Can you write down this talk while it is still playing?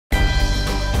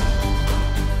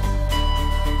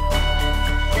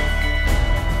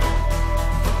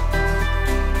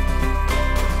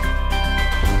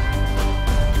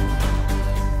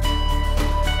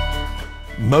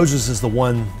Moses is the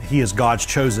one, he is God's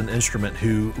chosen instrument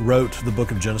who wrote the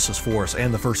book of Genesis for us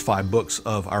and the first 5 books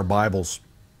of our Bibles.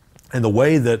 And the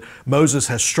way that Moses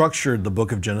has structured the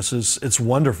book of Genesis, it's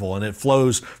wonderful, and it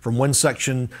flows from one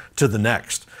section to the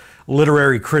next.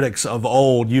 Literary critics of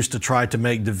old used to try to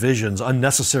make divisions,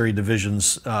 unnecessary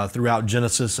divisions throughout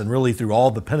Genesis and really through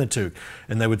all the Pentateuch.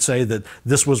 And they would say that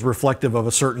this was reflective of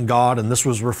a certain God and this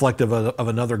was reflective of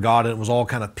another God, and it was all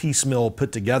kind of piecemeal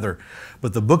put together.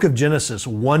 But the book of Genesis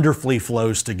wonderfully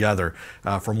flows together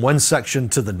from one section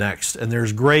to the next. And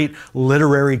there's great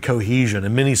literary cohesion,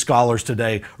 and many scholars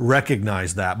today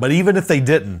recognize that. But even if they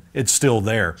didn't, it's still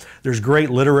there. There's great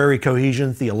literary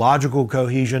cohesion, theological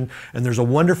cohesion, and there's a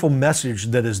wonderful message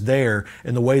that is there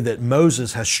in the way that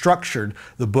Moses has structured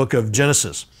the book of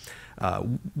Genesis.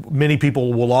 Many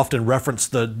people will often reference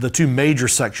the 2 major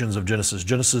sections of Genesis,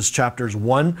 Genesis chapters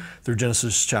 1 through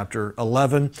Genesis chapter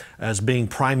 11 as being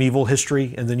primeval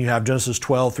history, and then you have Genesis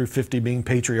 12 through 50 being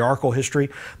patriarchal history.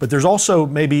 But there's also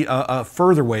maybe a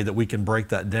further way that we can break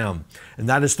that down, and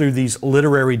that is through these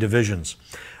literary divisions.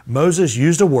 Moses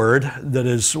used a word that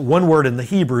is one word in the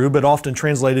Hebrew, but often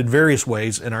translated various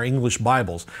ways in our English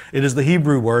Bibles. It is the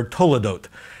Hebrew word toledot.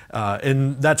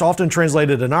 And that's often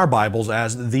translated in our Bibles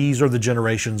as these are the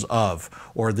generations of,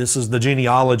 or this is the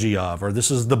genealogy of, or this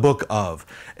is the book of.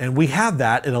 And we have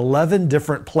that in 11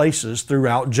 different places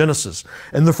throughout Genesis.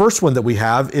 And the first one that we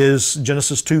have is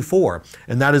Genesis 2:4,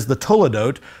 and that is the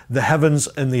toledot, the heavens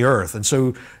and the earth. And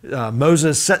so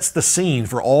Moses sets the scene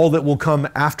for all that will come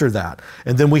after that.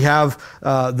 And then we have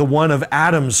the one of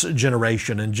Adam's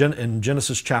generation in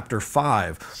Genesis chapter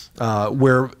 5,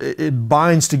 where it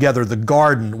binds together the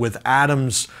garden with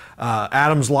Adam's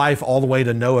life all the way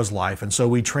to Noah's life. And so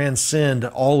we transcend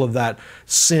all of that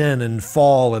sin and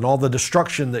fall and all the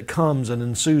destruction that comes and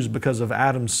ensues because of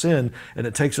Adam's sin, and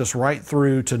it takes us right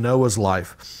through to Noah's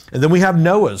life. And then we have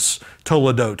Noah's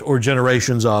toledot, or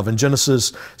generations of, in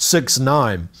Genesis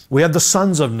 6:9. We have the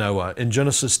sons of Noah in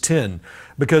Genesis 10.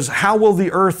 Because how will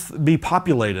the earth be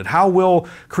populated? How will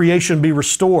creation be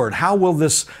restored? How will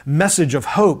this message of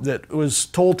hope that was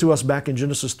told to us back in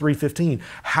Genesis 3:15,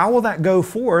 how will that go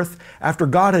forth after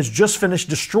God has just finished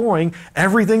destroying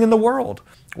everything in the world?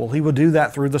 Well, He will do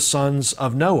that through the sons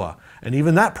of Noah. And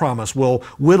even that promise will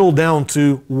whittle down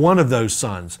to one of those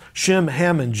sons, Shem,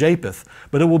 Ham, and Japheth.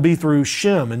 But it will be through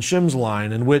Shem and Shem's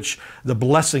line in which the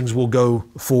blessings will go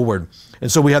forward.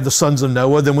 And so we have the sons of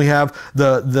Noah. Then we have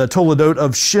the toledot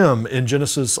of Shem in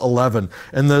Genesis 11,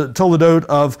 and the toledot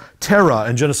of Terah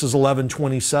in Genesis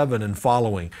 11:27 and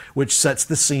following, which sets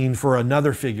the scene for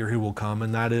another figure who will come,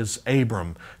 and that is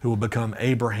Abram, who will become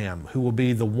Abraham, who will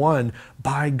be the one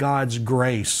by God's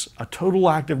grace, a total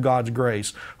act of God's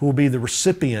grace, who will be the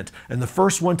recipient and the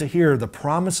first one to hear the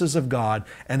promises of God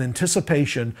and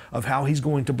anticipation of how He's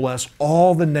going to bless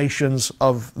all the nations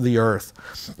of the earth.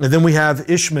 And then we have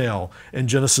Ishmael in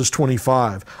Genesis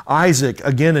 25, Isaac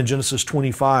again in Genesis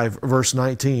 25, verse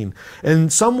 19.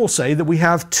 And some will say that we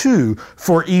have 2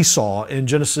 for Esau in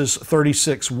Genesis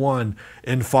 36:1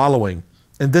 and following.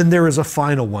 And then there is a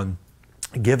final one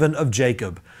given of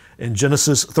Jacob in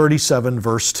Genesis 37,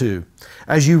 verse 2.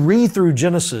 As you read through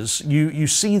Genesis, you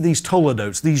see these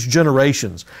toledots, these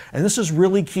generations. And this is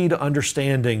really key to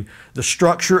understanding the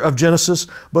structure of Genesis,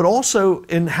 but also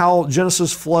in how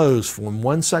Genesis flows from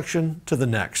one section to the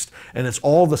next. And it's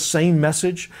all the same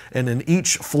message, and in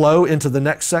each flow into the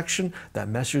next section, that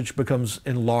message becomes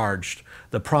enlarged.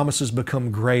 The promises become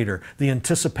greater. The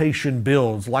anticipation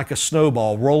builds like a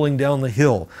snowball rolling down the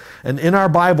hill. And in our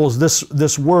Bibles,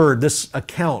 this word, this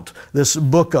account, this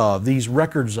book of, these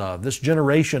records of, this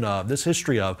generation of, this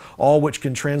history of, all which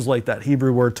can translate that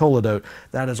Hebrew word toledot,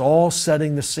 that is all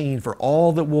setting the scene for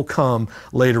all that will come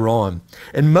later on.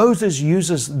 And Moses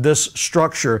uses this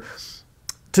structure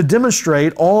to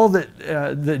demonstrate all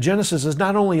that Genesis is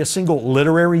not only a single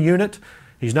literary unit.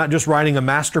 He's not just writing a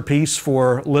masterpiece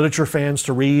for literature fans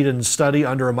to read and study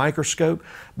under a microscope,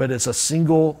 but it's a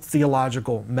single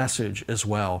theological message as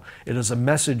well. It is a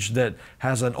message that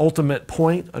has an ultimate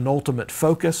point, an ultimate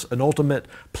focus, an ultimate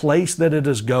place that it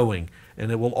is going. And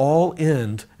it will all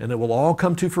end, and it will all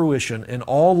come to fruition, and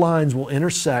all lines will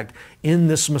intersect in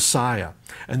this Messiah.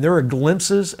 And there are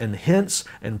glimpses and hints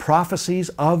and prophecies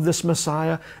of this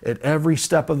Messiah at every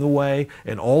step of the way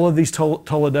in all of these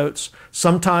toledots,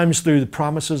 sometimes through the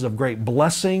promises of great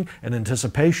blessing and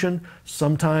anticipation,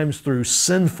 sometimes through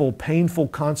sinful, painful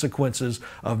consequences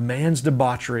of man's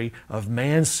debauchery, of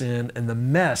man's sin, and the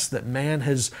mess that man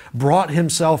has brought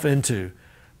himself into.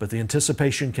 But the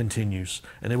anticipation continues,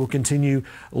 and it will continue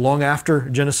long after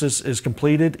Genesis is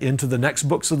completed into the next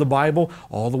books of the Bible,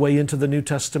 all the way into the New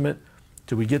Testament,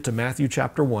 till we get to Matthew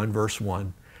chapter 1, verse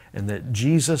 1. and that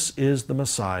Jesus is the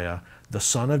Messiah, the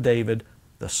son of David,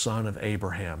 the son of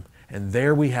Abraham. And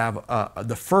there we have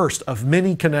the first of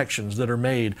many connections that are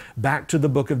made back to the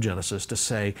book of Genesis to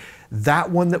say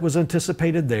that one that was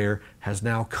anticipated there has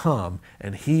now come,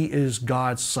 and he is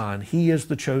God's son. He is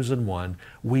the chosen one.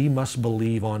 We must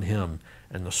believe on him.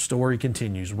 And the story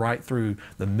continues right through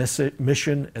the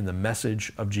mission and the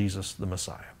message of Jesus the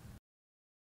Messiah.